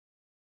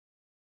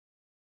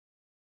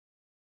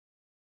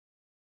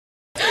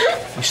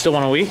You still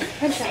want a Wii?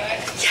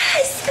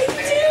 Yes, I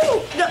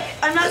do! No,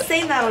 I'm not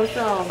saying that on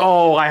film.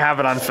 Oh, I have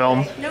it on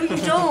film. No, you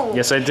don't.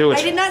 Yes, I do.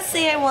 I did not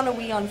say I want a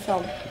Wii on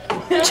film.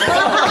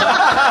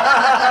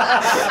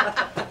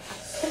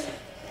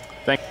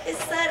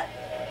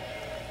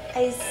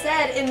 I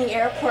said in the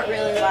airport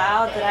really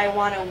loud that I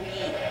want a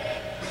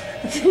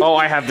Wii. Oh,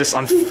 I have this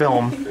on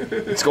film.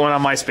 It's going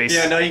on MySpace.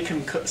 Yeah, now you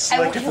can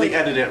selectively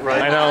edit it,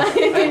 right? I know.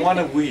 I want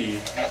a Wii.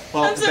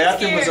 Well, the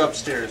bathroom was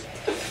upstairs.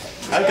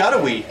 I've got a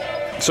Wii.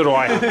 So do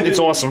I. It's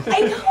awesome. I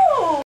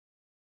know.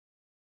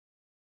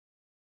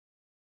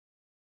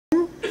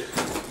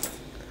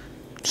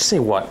 Just say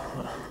what?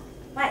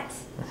 What?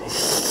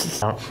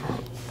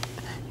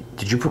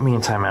 Did you put me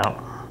in timeout?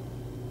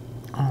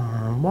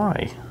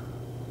 Why?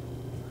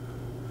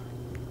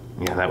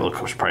 Yeah, that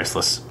look was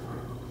priceless.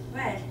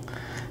 What?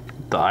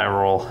 The eye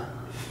roll.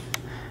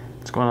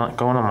 It's going on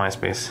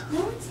MySpace.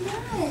 No, it's not.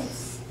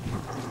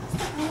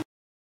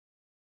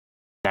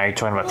 Now you're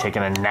talking about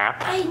taking a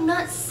nap? I'm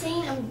not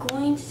saying I'm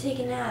going to take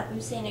a nap. I'm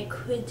saying I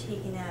could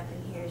take a nap,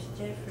 and here's the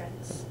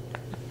difference.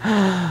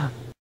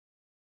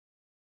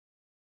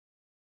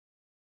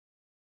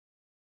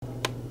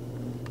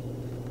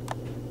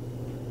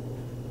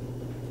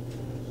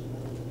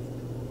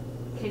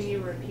 Can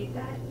you repeat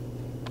that?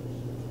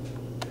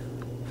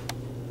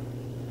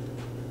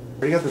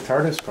 Where you got the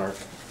TARDIS part?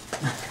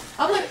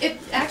 Oh look, it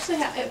actually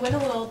it went a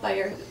little by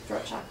your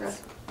throat chakra.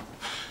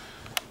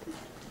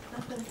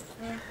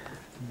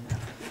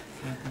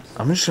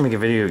 I'm just gonna make a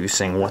video of you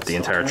saying what the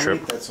entire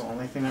trip. That's the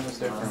only thing that was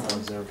different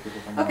was there were people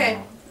from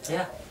Okay.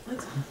 Yeah.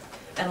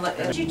 And let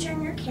Did you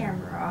turn your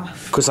camera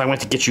off? Because I went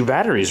to get you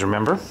batteries,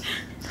 remember?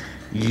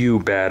 You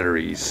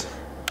batteries.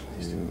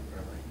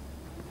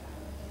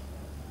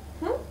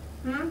 Who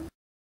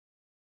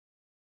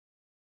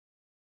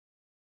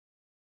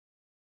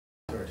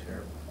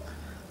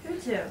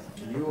to?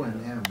 You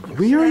and him.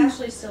 We are.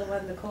 Ashley still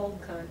won the cold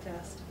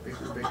contest.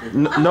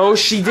 No,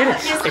 she didn't.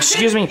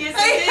 Excuse me.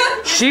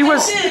 She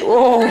was.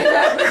 Oh.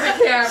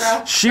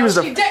 She was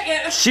the.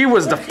 She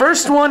was the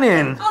first one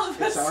in.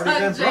 It's already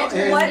been brought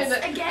in. Once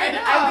again,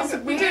 I was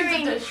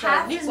wearing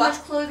half as much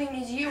clothing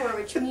as you were,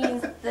 which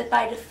means that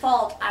by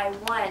default I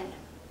won.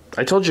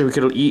 I told you we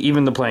could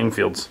even the playing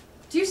fields.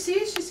 Do you see?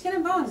 She's skin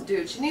and bones,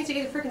 dude. She needs to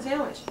eat a freaking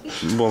sandwich.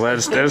 Well, that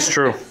is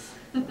true.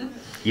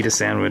 Eat a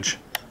sandwich.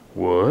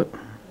 What?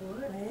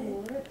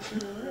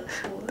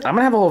 I'm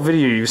gonna have a whole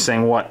video of you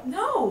saying what?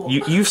 No.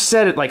 You've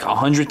said it like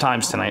 100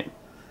 times tonight.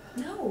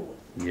 No.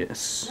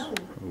 Yes. No.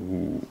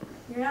 Ooh.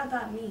 You're not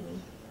that mean.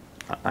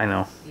 I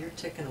know. You're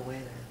ticking away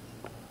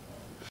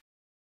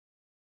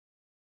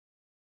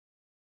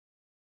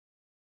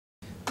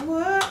there.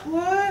 What?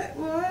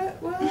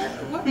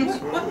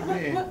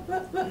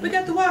 We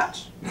got the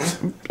watch.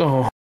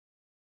 Oh.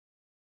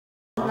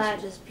 I'm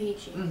not just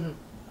peachy.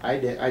 I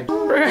did.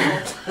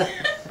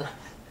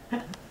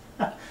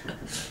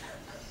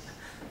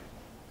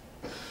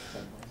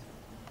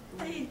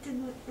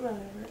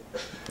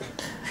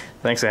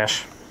 Thanks,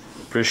 Ash.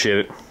 Appreciate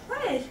it.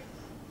 What?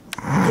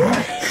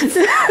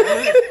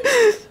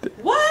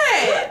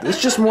 What?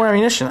 It's just more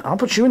ammunition. I'll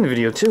put you in the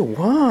video too.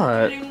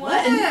 What?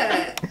 What?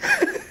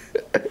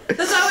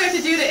 That's all we have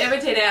to do to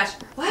imitate Ash.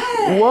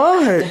 What?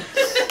 What?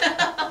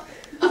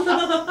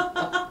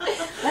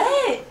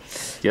 What?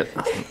 Yeah.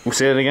 We'll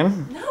say it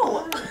again?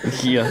 No.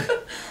 Yeah.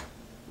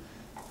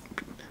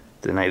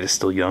 The night is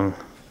still young.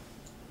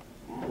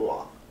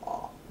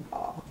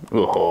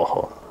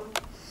 Oh.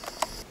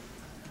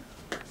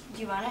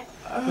 Do you want it?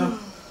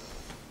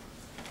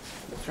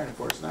 Trying to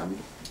force it on me.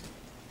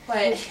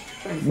 What?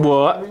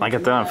 What? I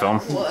got that on film.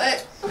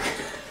 What?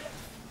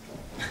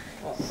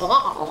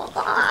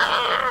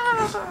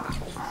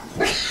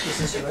 Is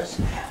this yours?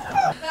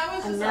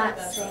 I'm not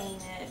saying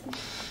it.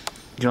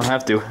 You don't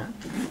have to.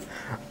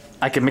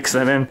 I can mix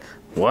that in.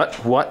 What?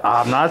 What?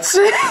 I'm not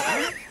saying.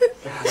 I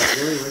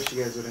really wish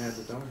you guys would have had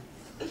the door.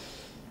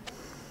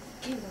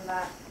 Give them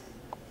that.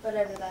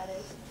 Whatever that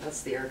is.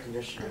 That's the air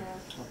conditioner. Yeah.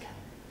 Okay.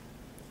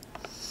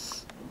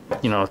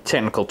 You know,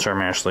 technical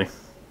term, Ashley.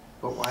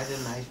 But why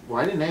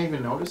didn't I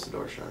even notice the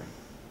door shutting?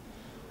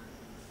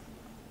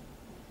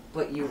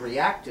 But you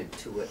reacted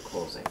to it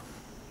closing.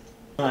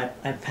 I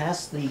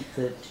passed the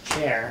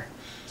chair.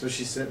 So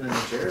she's sitting in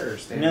a chair or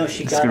standing? No,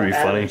 she It's got gonna up be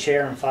out funny. of the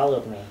chair and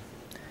followed me.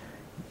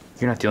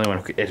 You're not the only one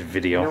who could edit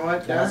video. You know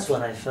what, That's Doc?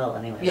 what I felt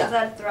anyway. Yeah. Is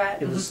that a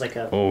threat? It was like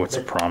a... Oh, it's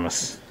a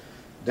promise.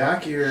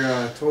 Doc,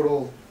 your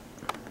total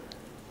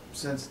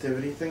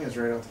sensitivity thing is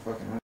right off the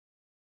fucking